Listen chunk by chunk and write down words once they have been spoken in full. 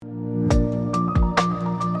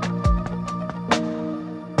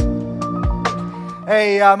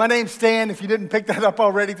Hey, my name's Stan, if you didn't pick that up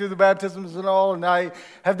already through the baptisms and all, and I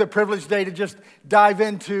have the privilege today to just dive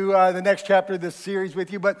into the next chapter of this series with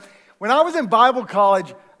you. But when I was in Bible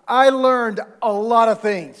college, I learned a lot of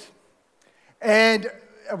things. And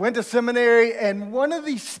I went to seminary, and one of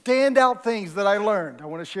the standout things that I learned, I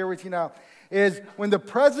want to share with you now, is when the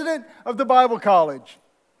president of the Bible college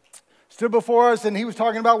stood before us, and he was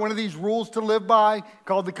talking about one of these rules to live by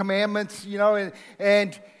called the commandments,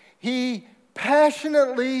 and he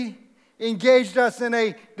passionately engaged us in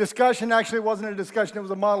a discussion. Actually, it wasn't a discussion, it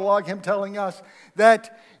was a monologue, him telling us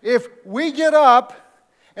that if we get up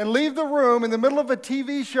and leave the room in the middle of a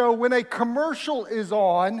TV show when a commercial is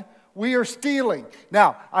on, we are stealing.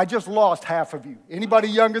 Now, I just lost half of you. Anybody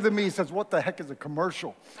younger than me says, what the heck is a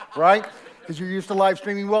commercial, right? Because you're used to live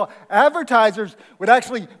streaming. Well, advertisers would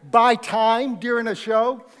actually buy time during a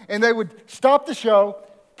show, and they would stop the show,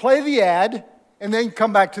 play the ad, and then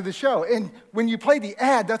come back to the show. And when you play the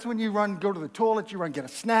ad, that's when you go to the toilet, you run get a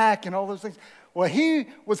snack and all those things. Well, he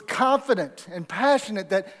was confident and passionate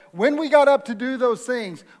that when we got up to do those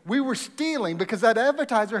things, we were stealing because that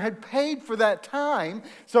advertiser had paid for that time,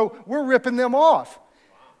 so we're ripping them off.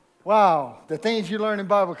 Wow, the things you learn in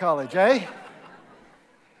Bible college, eh?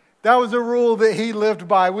 That was a rule that he lived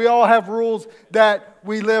by. We all have rules that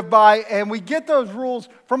we live by, and we get those rules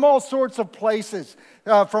from all sorts of places,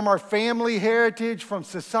 from our family heritage, from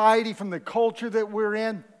society, from the culture that we're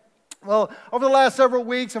in. Well, over the last several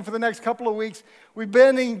weeks and for the next couple of weeks, we've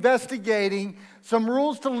been investigating some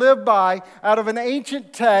rules to live by out of an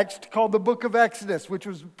ancient text called the book of Exodus, which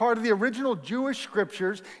was part of the original Jewish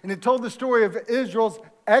scriptures, and it told the story of Israel's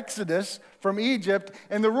exodus from Egypt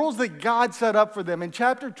and the rules that God set up for them. In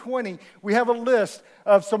chapter 20, we have a list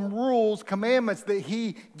of some rules, commandments that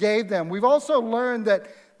he gave them. We've also learned that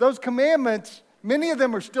those commandments, many of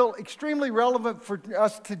them are still extremely relevant for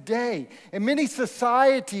us today. And many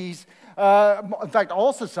societies, in fact,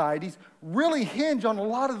 all societies, really hinge on a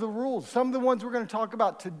lot of the rules. Some of the ones we're going to talk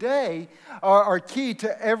about today are key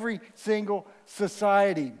to every single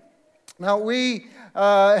society. Now, we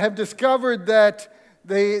have discovered that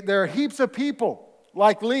there are heaps of people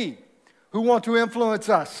like Lee who want to influence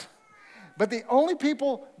us. But the only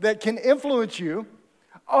people that can influence you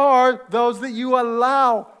are those that you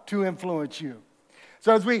allow to influence you.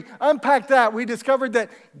 So as we unpack that, we discovered that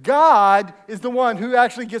God is the one who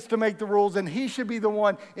actually gets to make the rules, and he should be the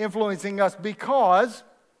one influencing us because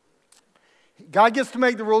God gets to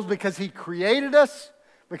make the rules because he created us,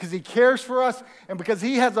 because he cares for us, and because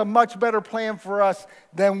he has a much better plan for us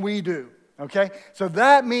than we do. Okay? So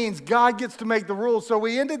that means God gets to make the rules. So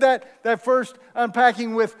we ended that first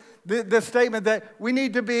unpacking with this statement that we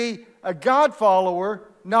need to be a God follower,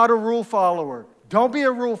 not a rule follower. Don't be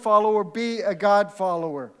a rule follower, be a God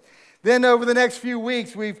follower. Then over the next few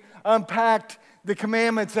weeks, we've unpacked the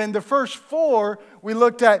commandments. And the first four, we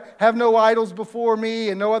looked at have no idols before me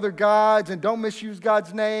and no other gods and don't misuse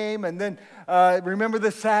God's name. And then remember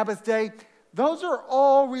the Sabbath day. Those are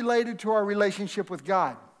all related to our relationship with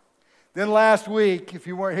God. Then last week, if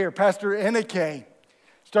you weren't here, Pastor Enike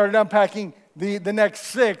started unpacking the next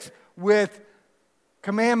six with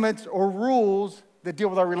commandments or rules that deal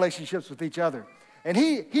with our relationships with each other. And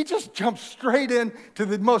he just jumped straight into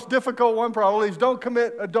the most difficult one probably is don't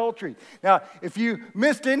commit adultery. Now, if you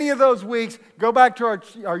missed any of those weeks, go back to our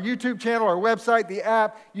YouTube channel, our website, the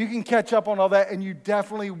app. You can catch up on all that, and you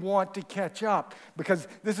definitely want to catch up because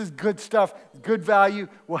this is good stuff, good value,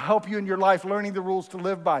 will help you in your life learning the rules to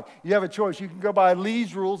live by. You have a choice. You can go by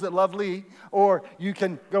Lee's rules at Love Lee, or you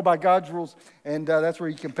can go by God's rules, and that's where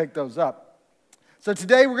you can pick those up. So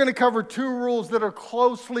today we're going to cover two rules that are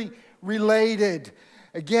closely related.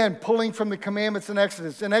 Again, pulling from the commandments in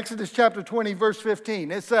Exodus. In Exodus chapter 20, verse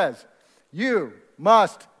 15, it says, you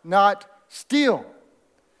must not steal.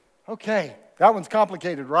 Okay, that one's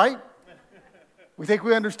complicated, right? We think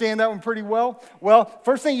we understand that one pretty well? Well,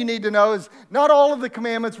 first thing you need to know is not all of the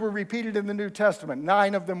commandments were repeated in the New Testament.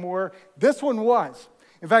 9 of them were. This one was.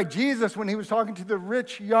 In fact, Jesus, when he was talking to the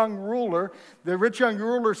rich young ruler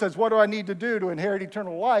says, what do I need to do to inherit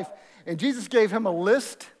eternal life? And Jesus gave him a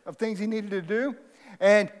list of things he needed to do,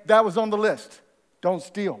 and that was on the list. Don't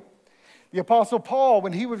steal. The Apostle Paul,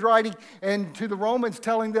 when he was writing and to the Romans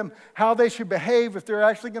telling them how they should behave if they're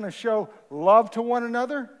actually going to show love to one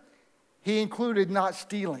another, he included not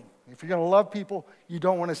stealing. If you're going to love people, you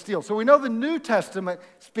don't want to steal. So we know the New Testament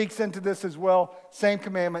speaks into this as well. Same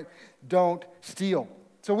commandment, don't steal.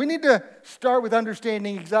 So we need to start with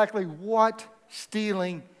understanding exactly what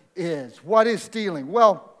stealing is. What is stealing?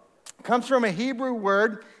 Well, it comes from a Hebrew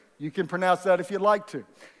word. You can pronounce that if you'd like to.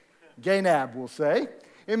 Ganab, we'll say.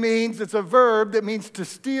 it's a verb that means to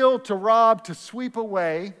steal, to rob, to sweep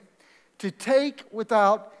away, to take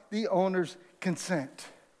without the owner's consent.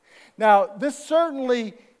 Now, this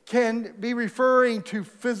certainly can be referring to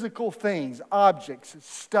physical things, objects,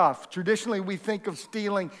 stuff. Traditionally, we think of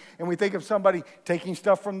stealing and we think of somebody taking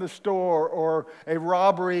stuff from the store or a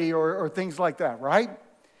robbery or things like that, right?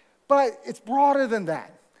 But it's broader than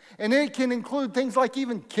that. And it can include things like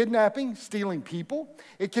even kidnapping, stealing people.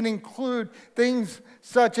 It can include things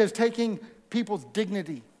such as taking people's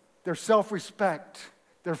dignity, their self-respect,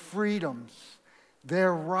 their freedoms,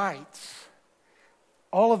 their rights.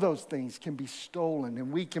 All of those things can be stolen,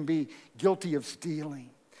 and we can be guilty of stealing.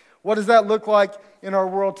 What does that look like in our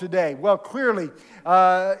world today? Well, clearly,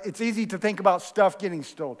 it's easy to think about stuff getting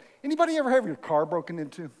stolen. Anybody ever have your car broken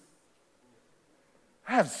into?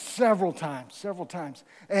 I have several times.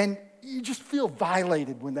 And you just feel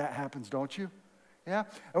violated when that happens, don't you? Yeah?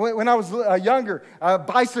 When I was younger,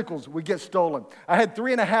 bicycles would get stolen. I had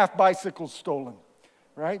 3.5 bicycles stolen,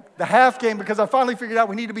 right? The half came because I finally figured out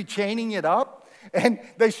we need to be chaining it up. And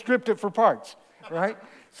they stripped it for parts, right?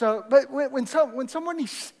 So, but when somebody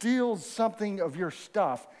steals something of your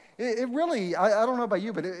stuff, it really, I don't know about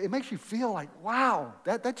you, but it makes you feel like, wow,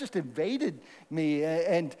 that just invaded me.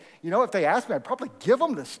 And, if they asked me, I'd probably give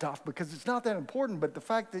them the stuff because it's not that important. But the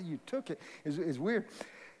fact that you took it is weird.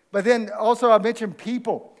 But then also I mentioned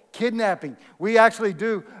people. Kidnapping. We actually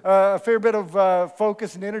do a fair bit of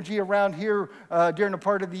focus and energy around here during the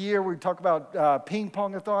part of the year where we talk about ping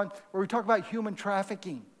pong-a-thon, where we talk about human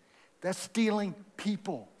trafficking. That's stealing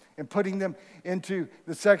people and putting them into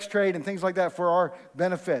the sex trade and things like that for our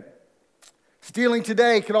benefit. Stealing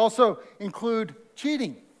today could also include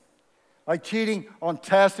cheating, like cheating on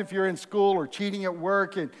tests if you're in school or cheating at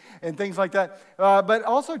work and things like that. But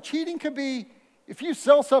also cheating could be if you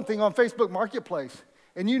sell something on Facebook Marketplace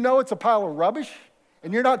and you know it's a pile of rubbish,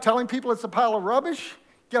 and you're not telling people it's a pile of rubbish,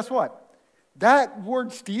 guess what? That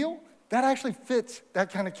word steal, that actually fits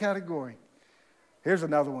that kind of category. Here's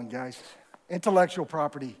another one, guys. Intellectual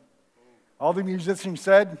property. All the musicians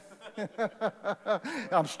said,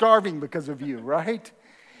 I'm starving because of you, right?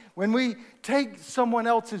 When we take someone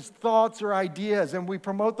else's thoughts or ideas and we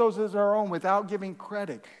promote those as our own without giving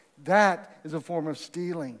credit, that is a form of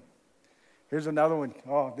stealing. Here's another one.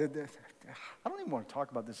 I don't even want to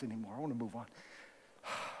talk about this anymore. I want to move on.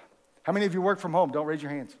 How many of you work from home? Don't raise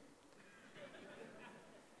your hands.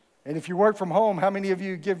 And if you work from home, how many of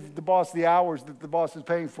you give the boss the hours that the boss is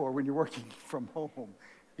paying for when you're working from home?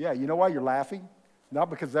 Yeah, you know why you're laughing?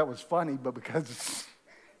 Not because that was funny, but because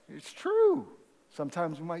it's true.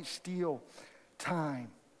 Sometimes we might steal time.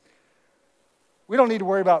 We don't need to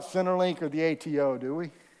worry about Centerlink or the ATO, do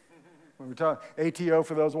we? When we're talking ATO,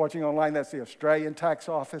 for those watching online, that's the Australian tax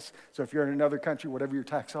office. So if you're in another country, whatever your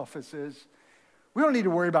tax office is, we don't need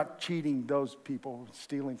to worry about cheating those people,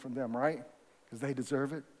 stealing from them, right? Because they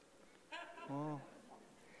deserve it. Oh.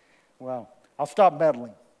 Well, I'll stop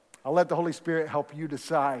meddling. I'll let the Holy Spirit help you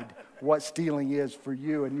decide what stealing is for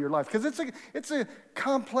you in your life. Because it's a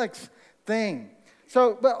complex thing.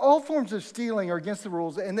 So, but all forms of stealing are against the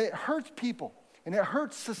rules, and it hurts people, and it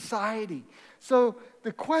hurts society. So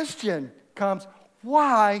the question comes,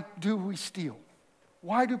 why do we steal?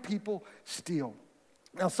 Why do people steal?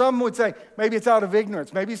 Now, some would say, maybe it's out of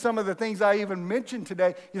ignorance. Maybe some of the things I even mentioned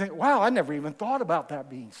today, you think, wow, I never even thought about that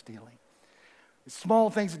being stealing. It's small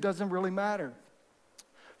things, it doesn't really matter.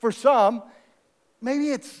 For some, maybe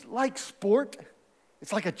it's like sport.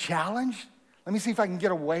 It's like a challenge. Let me see if I can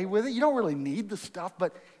get away with it. You don't really need the stuff,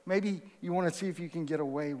 but maybe you want to see if you can get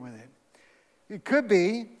away with it. It could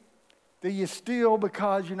be that you steal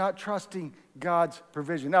because you're not trusting God's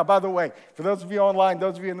provision. Now, by the way, for those of you online,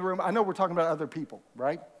 those of you in the room, I know we're talking about other people,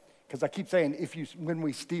 right? Because I keep saying when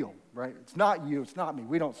we steal, right? It's not you, it's not me.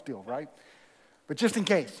 We don't steal, right? But just in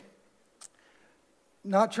case,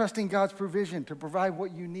 not trusting God's provision to provide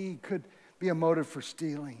what you need could be a motive for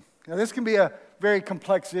stealing. Now, this can be a very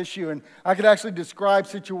complex issue, and I could actually describe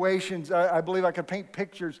situations. I believe I could paint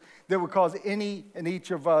pictures that would cause any and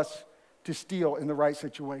each of us to steal in the right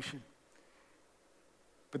situation.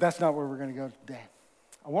 But that's not where we're going to go today.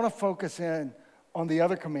 I want to focus in on the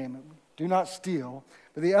other commandment. Do not steal.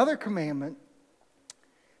 But the other commandment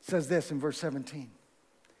says this in verse 17.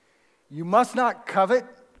 You must not covet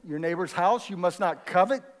your neighbor's house. You must not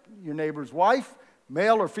covet your neighbor's wife,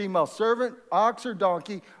 male or female servant, ox or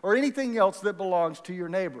donkey, or anything else that belongs to your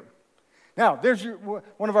neighbor. Now, there's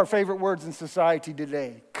one of our favorite words in society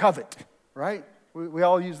today, covet, right? We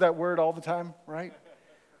all use that word all the time, right?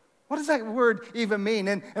 What does that word even mean?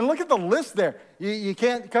 And look at the list there. You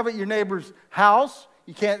can't covet your neighbor's house.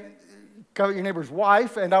 You can't covet your neighbor's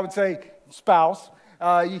wife, and I would say spouse.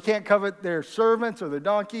 You can't covet their servants or their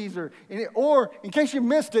donkeys or in case you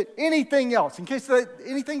missed it, anything else. In case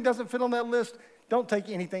anything doesn't fit on that list, don't take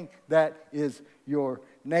anything that is your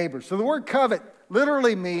neighbor. So the word covet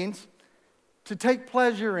literally means to take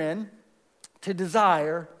pleasure in, to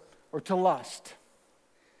desire, or to lust.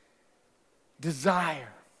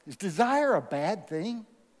 Desire. Is desire a bad thing?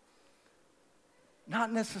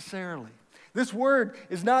 Not necessarily. This word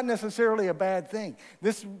is not necessarily a bad thing.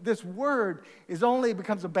 This word only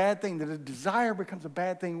becomes a bad thing, that a desire becomes a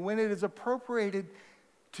bad thing when it is appropriated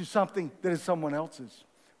to something that is someone else's.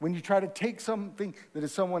 When you try to take something that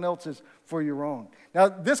is someone else's for your own. Now,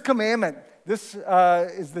 this commandment, this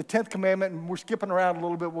is the 10th commandment, and we're skipping around a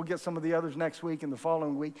little bit. We'll get some of the others next week and the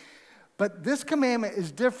following week. But this commandment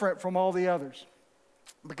is different from all the others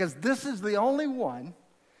because this is the only one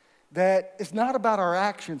that it's not about our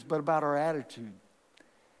actions, but about our attitude.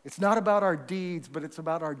 It's not about our deeds, but it's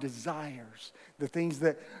about our desires, the things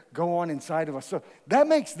that go on inside of us. So that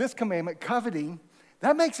makes this commandment, coveting,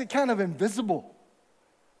 that makes it kind of invisible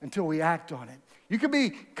until we act on it. You could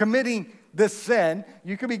be committing this sin,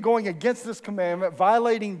 you could be going against this commandment,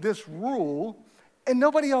 violating this rule, and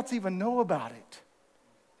nobody else even know about it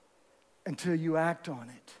until you act on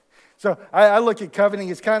it. So I look at coveting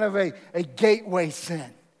as kind of a gateway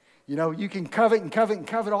sin. You know, you can covet and covet and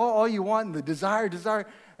covet all you want, and the desire,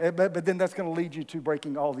 but then that's going to lead you to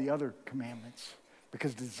breaking all the other commandments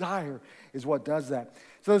because desire is what does that.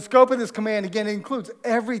 So the scope of this command, again, it includes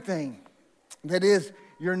everything that is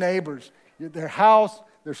your neighbors, their house,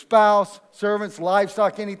 their spouse, servants,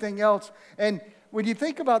 livestock, anything else. And when you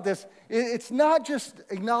think about this, it's not just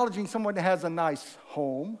acknowledging someone that has a nice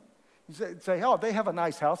home. You say, oh, they have a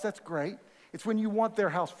nice house, that's great. It's when you want their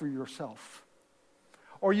house for yourself.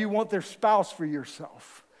 Or you want their spouse for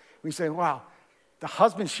yourself. We say, wow, the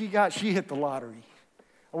husband she hit the lottery.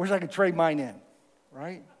 I wish I could trade mine in,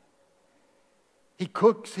 right? He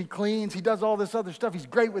cooks, he cleans, he does all this other stuff. He's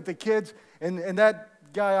great with the kids, and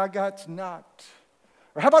that guy I got's not.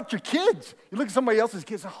 Or how about your kids? You look at somebody else's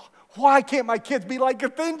kids, oh, why can't my kids be like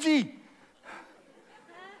Gathinji?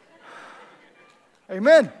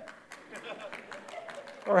 Amen.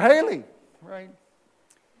 Or Haley, right?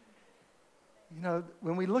 You know,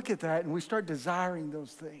 when we look at that and we start desiring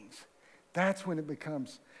those things, that's when it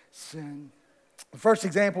becomes sin. The first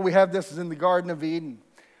example we have this is in the Garden of Eden.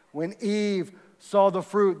 When Eve saw the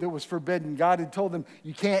fruit that was forbidden, God had told them,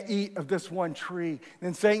 you can't eat of this one tree.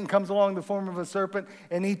 Then Satan comes along in the form of a serpent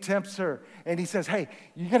and he tempts her. And he says, hey,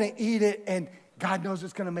 you're going to eat it and God knows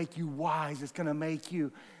it's going to make you wise. It's going to make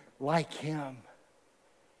you like him.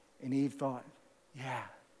 And Eve thought, yeah,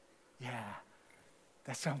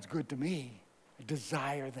 that sounds good to me. I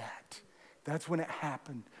desire that. That's when it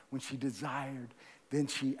happened, when she desired. Then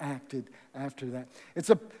she acted after that. It's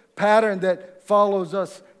a pattern that follows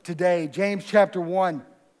us today. James chapter 1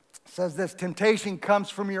 says this, temptation comes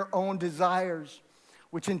from your own desires,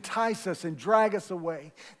 which entice us and drag us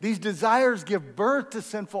away. These desires give birth to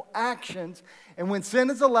sinful actions, and when sin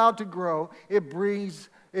is allowed to grow,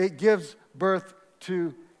 it gives birth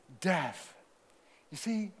to death. You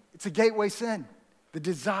see, it's a gateway sin, the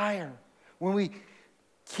desire. When we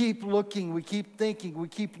keep looking, we keep thinking, we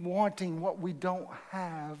keep wanting what we don't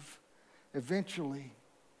have, eventually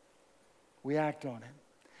we act on it.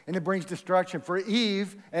 And it brings destruction. For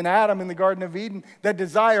Eve and Adam in the Garden of Eden, that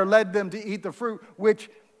desire led them to eat the fruit, which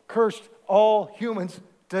cursed all humans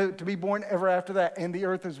to be born ever after that, and the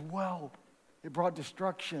earth as well. It brought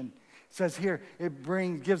destruction. It says here, it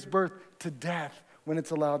gives birth to death when it's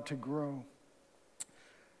allowed to grow.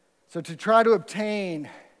 So to try to obtain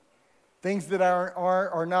things that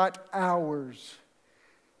are not ours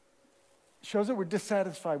shows that we're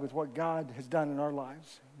dissatisfied with what God has done in our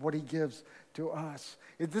lives, what he gives to us.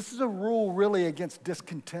 This is a rule really against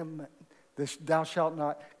discontentment. This, thou shalt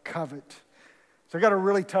not covet. So I got a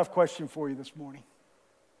really tough question for you this morning.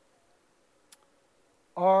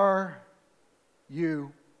 Are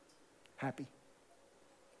you happy?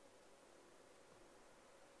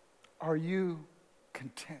 Are you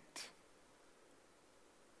content?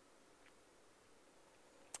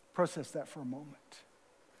 Process that for a moment.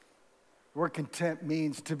 The word content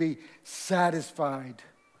means to be satisfied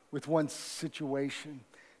with one's situation,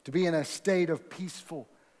 to be in a state of peaceful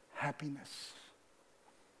happiness.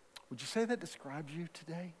 Would you say that describes you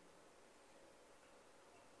today?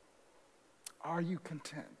 Are you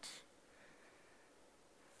content?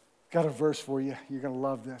 Got a verse for you. You're going to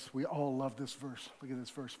love this. We all love this verse. Look at this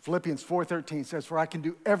verse. Philippians 4:13 says, for I can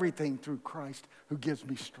do everything through Christ who gives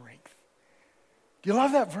me strength. Do you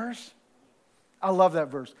love that verse? I love that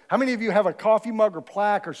verse. How many of you have a coffee mug or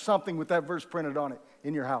plaque or something with that verse printed on it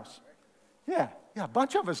in your house? Yeah, a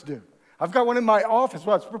bunch of us do. I've got one in my office.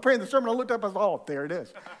 While I was preparing the sermon, I looked up and I was, oh, there it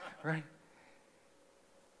is, right?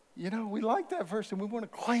 You know, we like that verse and we want to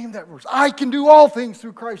claim that verse. I can do all things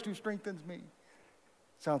through Christ who strengthens me.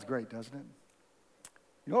 Sounds great, doesn't it?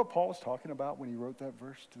 You know what Paul was talking about when he wrote that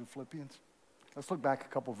verse to the Philippians? Let's look back a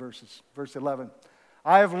couple verses. Verse 11.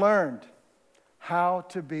 I have learned how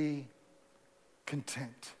to be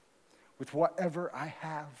content with whatever I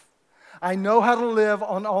have. I know how to live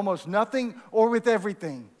on almost nothing or with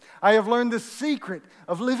everything. I have learned the secret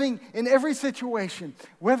of living in every situation,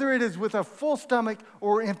 whether it is with a full stomach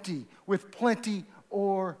or empty, with plenty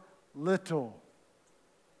or little.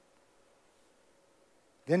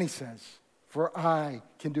 Then he says, for I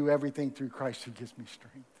can do everything through Christ who gives me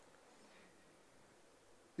strength.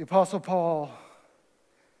 The Apostle Paul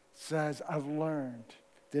says, I've learned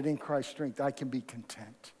that in Christ's strength I can be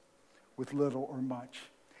content with little or much.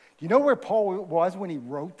 Do you know where Paul was when he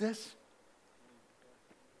wrote this?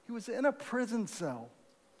 He was in a prison cell.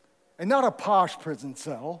 And not a posh prison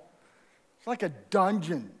cell. It's like a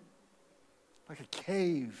dungeon, like a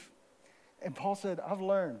cave. And Paul said, I've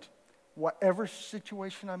learned, whatever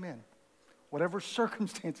situation I'm in, whatever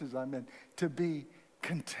circumstances I'm in, to be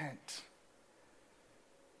content.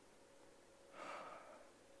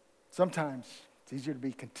 Sometimes it's easier to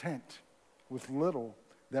be content with little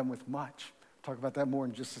than with much. Talk about that more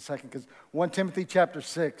in just a second, because 1 Timothy chapter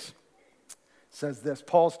 6 says this.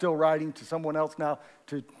 Paul's still writing to someone else now,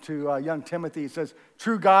 to young Timothy. He says,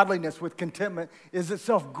 true godliness with contentment is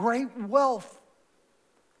itself great wealth.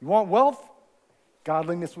 You want wealth?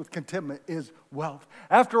 Godliness with contentment is wealth.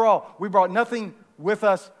 After all, we brought nothing with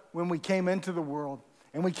us when we came into the world,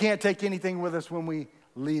 and we can't take anything with us when we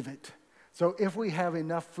leave it. So if we have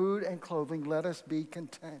enough food and clothing, let us be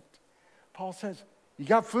content. Paul says, you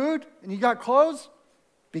got food and you got clothes?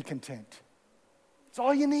 Be content. It's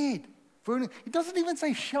all you need. Food. He doesn't even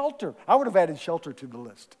say shelter. I would have added shelter to the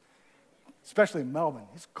list, especially in Melbourne.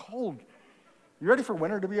 It's cold. You ready for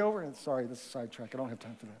winter to be over? Sorry, this is a sidetrack. I don't have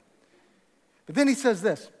time for that. But then he says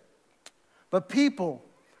this, but people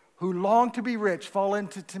who long to be rich fall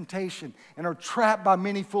into temptation and are trapped by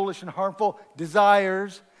many foolish and harmful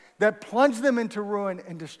desires that plunge them into ruin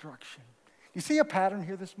and destruction. You see a pattern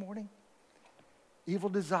here this morning? Evil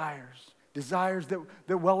desires that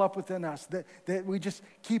well up within us, that we just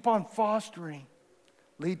keep on fostering,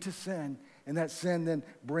 lead to sin, and that sin then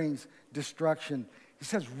brings destruction. He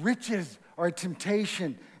says riches are a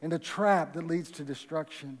temptation and a trap that leads to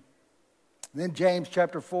destruction. And then James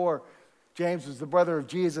chapter 4, James was the brother of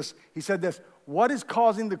Jesus. He said this, what is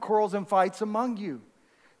causing the quarrels and fights among you?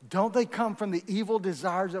 Don't they come from the evil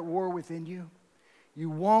desires at war within you? You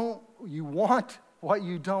want what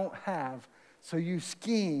you don't have, so you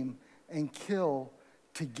scheme and kill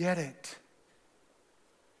to get it.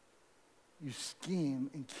 You scheme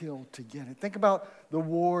and kill to get it. Think about the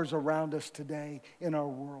wars around us today in our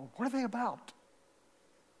world. What are they about?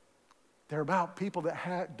 They're about people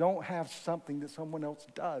that don't have something that someone else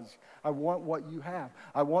does. I want what you have.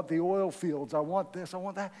 I want the oil fields. I want this. I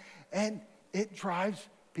want that. And it drives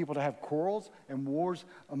people to have quarrels and wars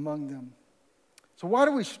among them. So why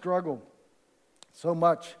do we struggle so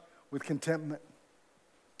much with contentment?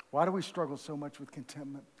 Why do we struggle so much with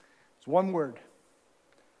contentment? It's one word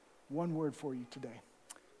for you today.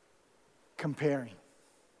 Comparing.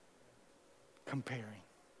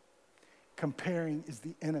 Comparing is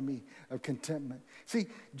the enemy of contentment. See,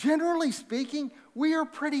 generally speaking, we are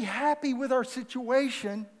pretty happy with our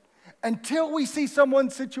situation until we see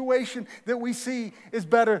someone's situation that we see is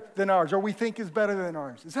better than ours, or we think is better than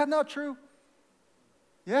ours. Is that not true?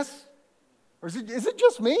 Yes? Or is it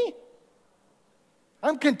just me?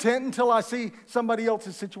 I'm content until I see somebody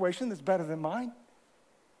else's situation that's better than mine.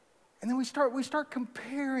 And then we start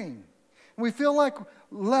comparing. And we feel like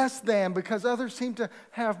less than because others seem to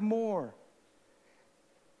have more.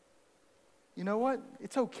 You know what?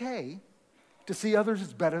 It's okay to see others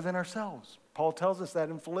as better than ourselves. Paul tells us that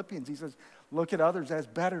in Philippians. He says, look at others as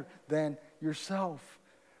better than yourself.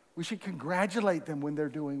 We should congratulate them when they're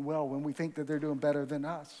doing well, when we think that they're doing better than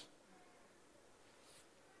us.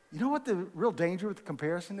 You know what the real danger with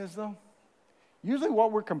comparison is, though? Usually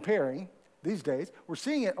what we're comparing these days, we're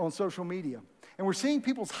seeing it on social media. And we're seeing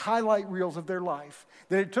people's highlight reels of their life.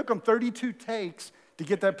 That it took them 32 takes to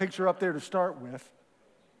get that picture up there to start with.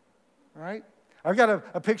 Right? I've got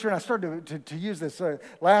a picture, and I started to use this.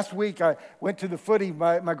 Last week, I went to the footy,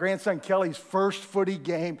 my grandson Kelly's first footy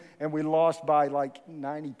game, and we lost by like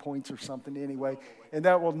 90 points or something anyway. And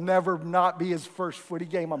that will never not be his first footy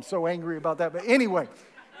game. I'm so angry about that. But anyway,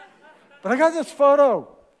 but I got this photo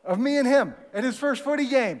of me and him at his first footy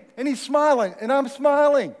game, and he's smiling, and I'm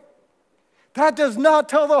smiling. That does not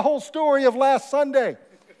tell the whole story of last Sunday.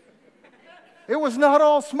 It was not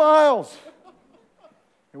all smiles.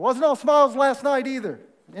 It wasn't all smiles last night either.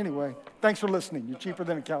 Anyway, thanks for listening. You're cheaper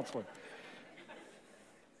than a counselor.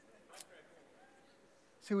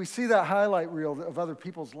 See, we see that highlight reel of other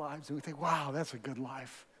people's lives, and we think, wow, that's a good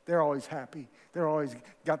life. They're always happy. They're always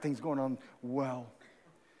got things going on well.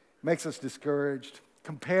 Makes us discouraged.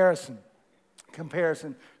 Comparison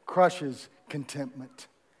crushes contentment.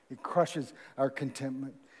 It crushes our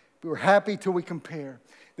contentment. We're happy till we compare.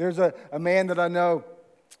 There's a man that I know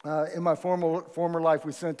in my former life.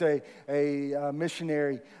 We sent a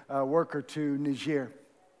missionary worker to Niger.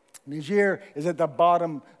 Niger is at the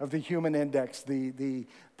bottom of the human index, the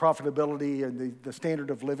profitability and the standard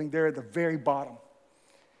of living. They're at the very bottom.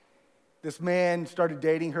 This man started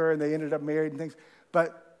dating her, and they ended up married and things.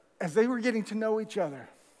 But as they were getting to know each other,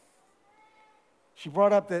 she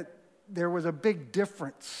brought up that there was a big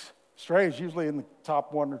difference. Australia's usually in the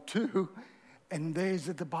top 1 or 2, and they's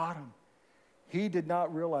at the bottom. He did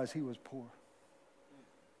not realize he was poor.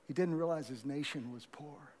 He didn't realize his nation was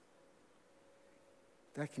poor.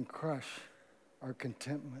 That can crush our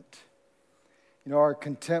contentment. You know, our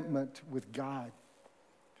contentment with God.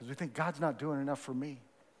 Because we think God's not doing enough for me.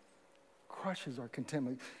 Crushes our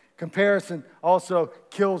contentment. Comparison also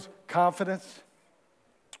kills confidence.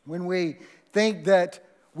 When we think that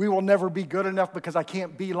we will never be good enough because I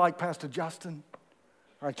can't be like Pastor Justin,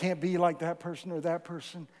 or I can't be like that person or that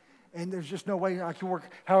person, and there's just no way I can work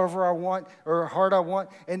however I want or hard I want,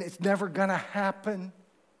 and it's never going to happen,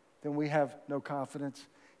 then we have no confidence.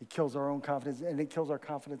 It kills our own confidence, and it kills our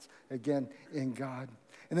confidence again in God.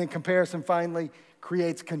 And then comparison finally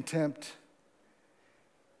creates contempt.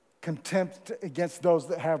 Contempt against those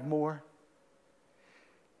that have more.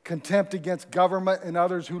 Contempt against government and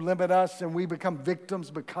others who limit us, and we become victims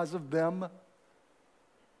because of them.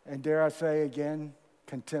 And dare I say again,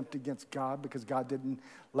 contempt against God, because God didn't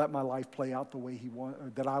let my life play out the way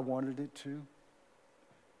that I wanted it to.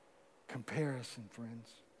 Comparison, friends.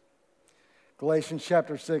 Galatians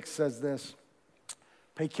chapter 6 says this: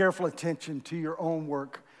 pay careful attention to your own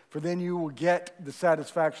work, for then you will get the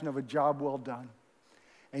satisfaction of a job well done,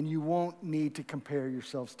 and you won't need to compare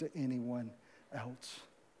yourselves to anyone else.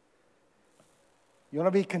 You want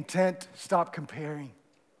to be content? Stop comparing.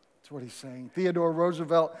 That's what he's saying. Theodore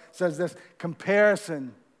Roosevelt says this: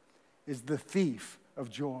 comparison is the thief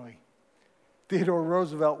of joy. Theodore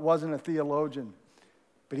Roosevelt wasn't a theologian,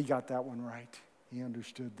 but he got that one right. He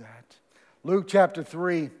understood that. Luke chapter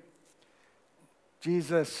 3,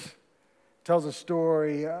 Jesus tells a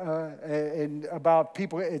story and about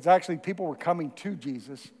people. It's actually people were coming to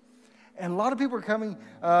Jesus. And a lot of people were coming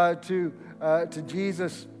to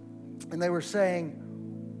Jesus, and they were saying,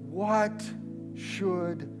 what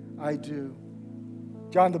should I do?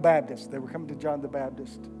 John the Baptist. They were coming to John the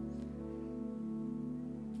Baptist.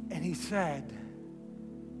 And he said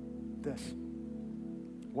this: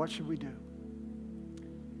 what should we do?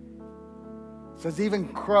 It says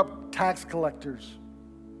even corrupt tax collectors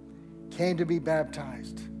came to be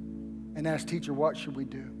baptized and asked, teacher, what should we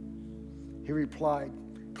do? He replied,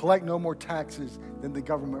 collect no more taxes than the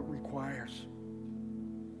government requires.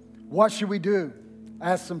 What should we do?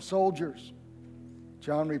 Asked some soldiers.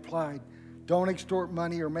 John replied, don't extort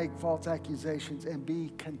money or make false accusations, and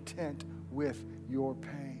be content with your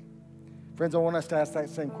pay. Friends, I want us to ask that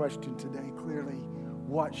same question today clearly.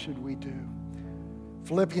 What should we do?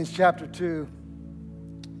 Philippians chapter 2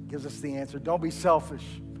 gives us the answer. Don't be selfish.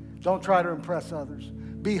 Don't try to impress others.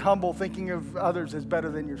 Be humble, thinking of others as better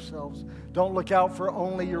than yourselves. Don't look out for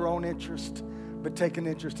only your own interest, but take an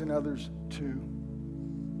interest in others too.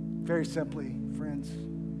 Very simply, friends,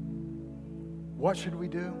 what should we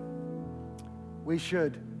do? We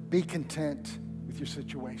should be content with your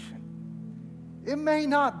situation. It may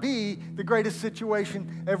not be the greatest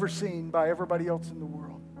situation ever seen by everybody else in the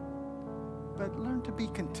world, but learn to be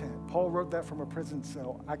content. Paul wrote that from a prison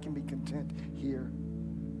cell. I can be content here.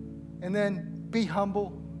 And then be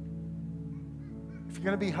humble. If you're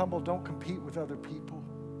going to be humble, don't compete with other people.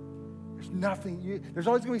 There's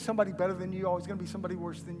always going to be somebody better than you, always going to be somebody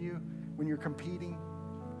worse than you when you're competing.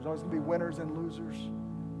 There's always going to be winners and losers.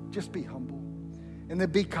 Just be humble. And then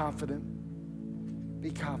be confident.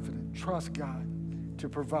 Be confident. Trust God to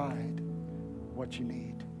provide what you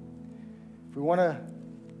need. If we want to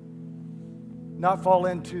not fall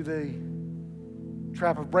into the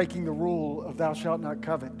trap of breaking the rule of thou shalt not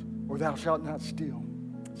covet or thou shalt not steal,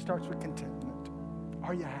 it starts with contentment.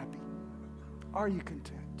 Are you happy? Are you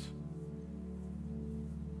content?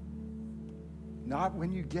 Not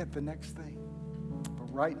when you get the next thing,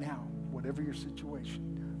 but right now, whatever your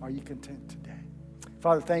situation, are you content today?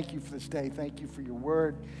 Father, thank you for this day. Thank you for your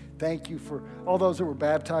word. Thank you for all those that were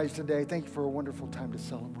baptized today. Thank you for a wonderful time to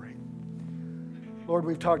celebrate. Lord,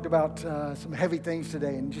 we've talked about some heavy things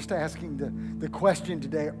today, and just asking the question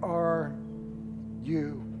today, are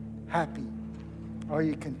you happy? Are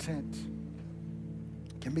you content?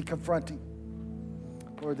 It can be confronting.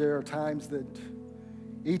 Lord, there are times that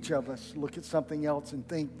each of us look at something else and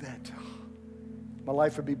think that my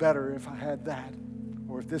life would be better if I had that,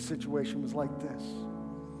 or if this situation was like this.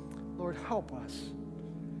 Lord, help us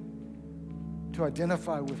to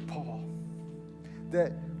identify with Paul,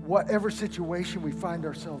 that whatever situation we find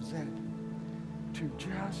ourselves in, to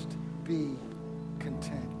just be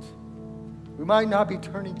content. We might not be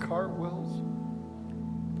turning cartwheels,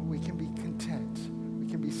 but we can be content. We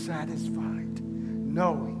can be satisfied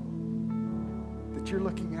knowing that you're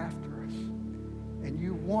looking after us and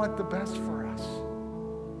you want the best for us.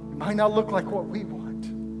 It might not look like what we want,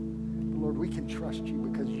 but Lord, we can trust you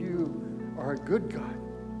because you are a good God.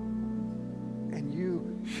 And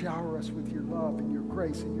you shower us with your love and your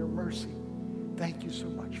grace and your mercy. Thank you so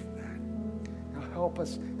much for that. Now help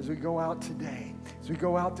us as we go out today, as we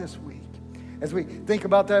go out this week, as we think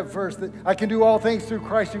about that verse that I can do all things through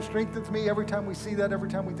Christ who strengthens me. Every time we see that, every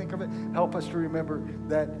time we think of it, help us to remember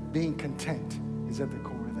that being content is at the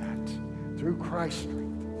core of that. Through Christ's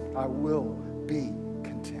strength, I will be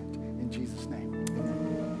content. In Jesus' name, amen.